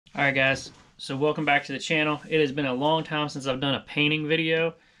Alright guys, so welcome back to the channel. It has been a long time since I've done a painting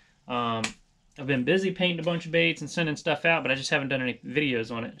video. I've been busy painting a bunch of baits and sending stuff out, but I just haven't done any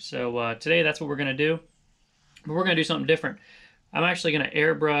videos on it. So today that's what we're going to do. But we're going to do something different. I'm actually going to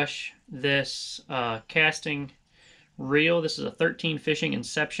airbrush this casting reel. This is a 13 Fishing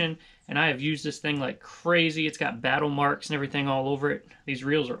Inception, and I have used this thing like crazy. It's got battle marks and everything all over it. These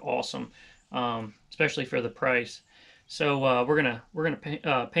reels are awesome, especially for the price. So we're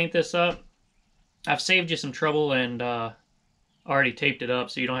gonna paint this up. I've saved you some trouble and already taped it up,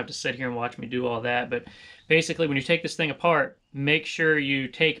 so you don't have to sit here and watch me do all that. But basically, when you take this thing apart, make sure you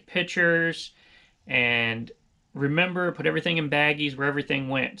take pictures and remember, put everything in baggies where everything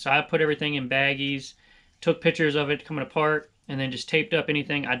went. So I put everything in baggies, took pictures of it coming apart, and then just taped up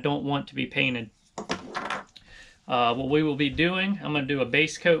anything I don't want to be painted. What we will be doing, I'm going to do a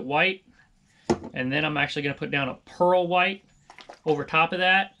base coat white, and then I'm actually going to put down a pearl white over top of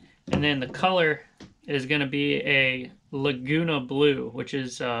that, and then the color is going to be a Laguna blue, which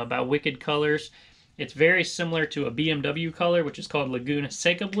is by Wicked Colors. It's very similar to a BMW color, which is called Laguna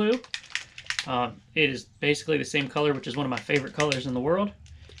Seca blue. It is basically the same color, which is one of my favorite colors in the world.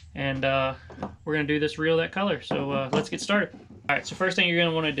 And we're going to do this reel that color. So let's get started. Alright, so first thing you're going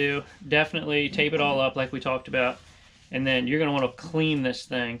to want to do, definitely tape it all up like we talked about. And then you're going to want to clean this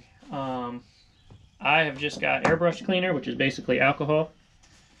thing. I have just got airbrush cleaner, which is basically alcohol.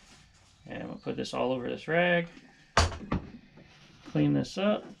 And I'm going to put this all over this rag. Clean this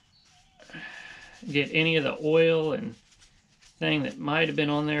up. Get any of the oil and thing that might have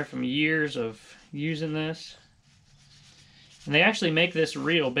been on there from years of using this. And they actually make this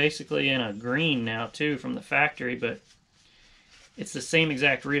reel basically in a green now too from the factory, but it's the same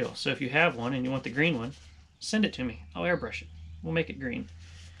exact reel. So if you have one and you want the green one, send it to me. I'll airbrush it. We'll make it green.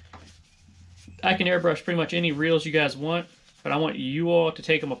 I can airbrush pretty much any reels you guys want, but I want you all to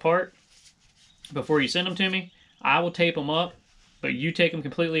take them apart before you send them to me. I will tape them up, but you take them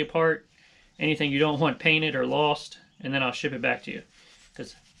completely apart. Anything you don't want painted or lost, and then I'll ship it back to you,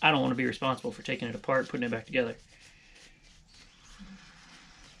 because I don't want to be responsible for taking it apart, putting it back together.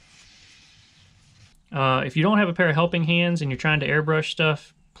 If you don't have a pair of helping hands and you're trying to airbrush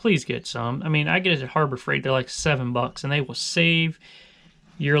stuff, please get some. I mean, I get it at Harbor Freight. They're like $7, and they will save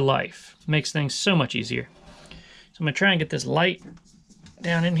your life. It makes things so much easier. So I'm going to try and get this light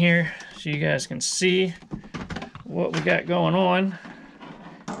down in here so you guys can see what we got going on.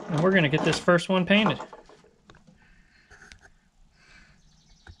 And we're going to get this first one painted.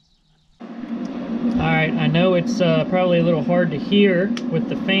 Alright, I know it's probably a little hard to hear with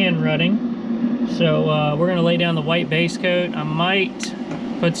the fan running. So we're going to lay down the white base coat. I might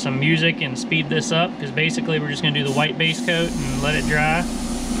put some music and speed this up, because basically we're just going to do the white base coat and let it dry.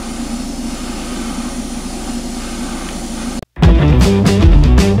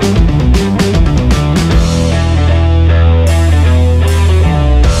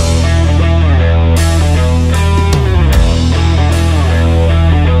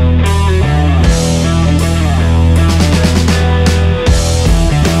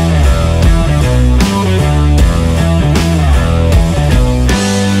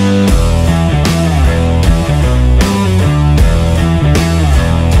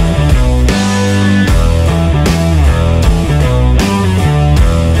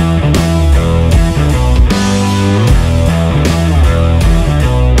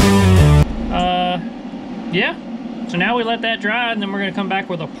 Yeah, so now we let that dry, and then we're going to come back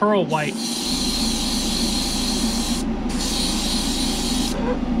with a pearl white.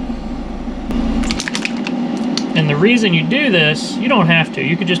 And the reason you do this, you don't have to.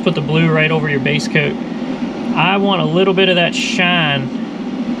 You could just put the blue right over your base coat. I want a little bit of that shine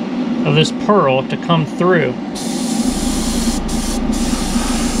of this pearl to come through.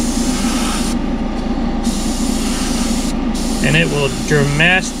 And it will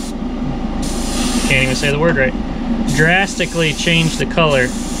can't even say the word right, drastically change the color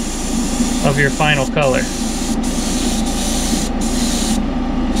of your final color.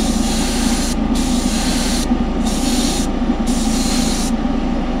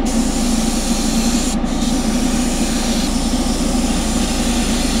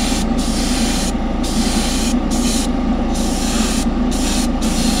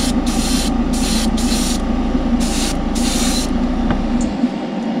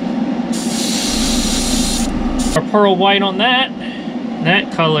 Our pearl white on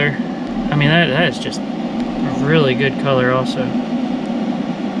that color, I mean that is just a really good color also.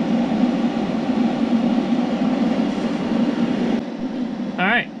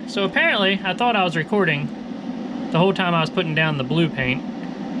 Alright, so apparently I thought I was recording the whole time I was putting down the blue paint,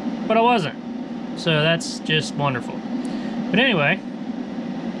 but I wasn't. So that's just wonderful. But anyway,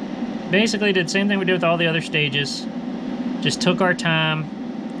 Basically did the same thing we did with all the other stages. Just took our time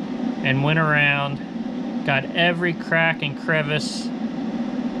and went around, got every crack and crevice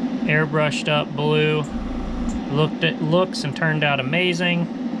airbrushed up blue. Looked at looks and turned out amazing.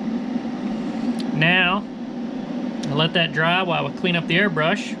 Now, I'll let that dry while we clean up the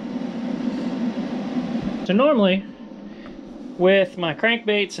airbrush. So normally, with my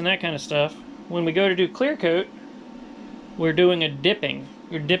crankbaits and that kind of stuff, when we go to do clear coat, we're doing a dipping.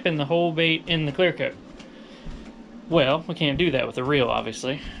 You're dipping the whole bait in the clear coat. Well, we can't do that with a reel,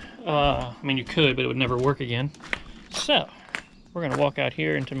 obviously. I mean, you could, but it would never work again. So, we're gonna walk out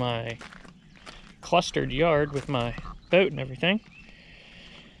here into my clustered yard with my boat and everything.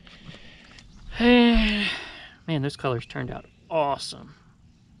 Man, those colors turned out awesome.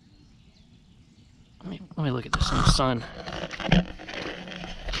 Let me look at this in the sun.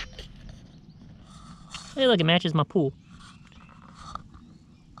 Hey, look, it matches my pool.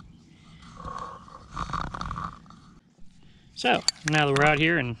 So, now that we're out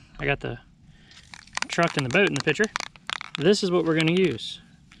here and I got the truck and the boat in the picture, this is what we're going to use.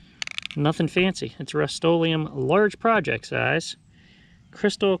 Nothing fancy. It's Rust-Oleum large project size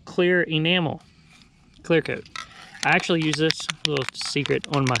crystal clear enamel clear coat. I actually use this, a little secret,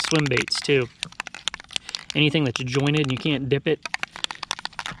 on my swim baits too. Anything that's jointed and you can't dip it,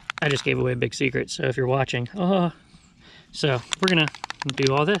 I just gave away a big secret, so if you're watching, so we're gonna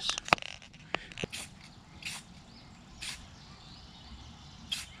do all this.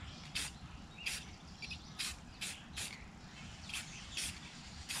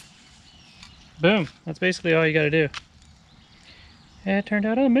 Boom, that's basically all you gotta do. It turned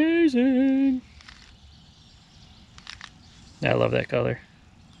out amazing. I love that color.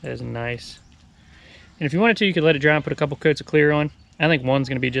 That is nice. And if you wanted to, you could let it dry and put a couple coats of clear on. I think one's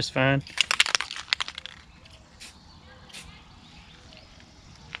gonna be just fine.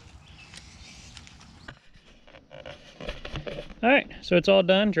 All right, so it's all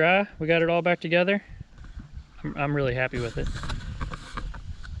done, dry. We got it all back together. I'm really happy with it.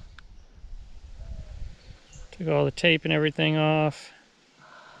 Took all the tape and everything off.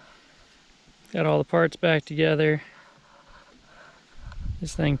 Got all the parts back together.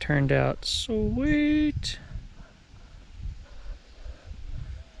 This thing turned out sweet.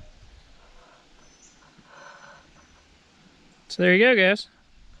 So there you go, guys.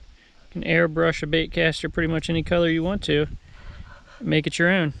 You can airbrush a baitcaster pretty much any color you want to. Make it your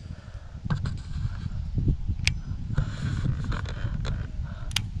own.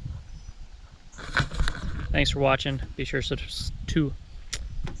 Thanks for watching. Be sure to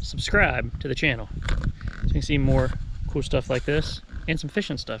subscribe to the channel so you can see more cool stuff like this and some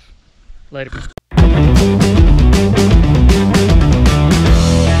fishing stuff. Later.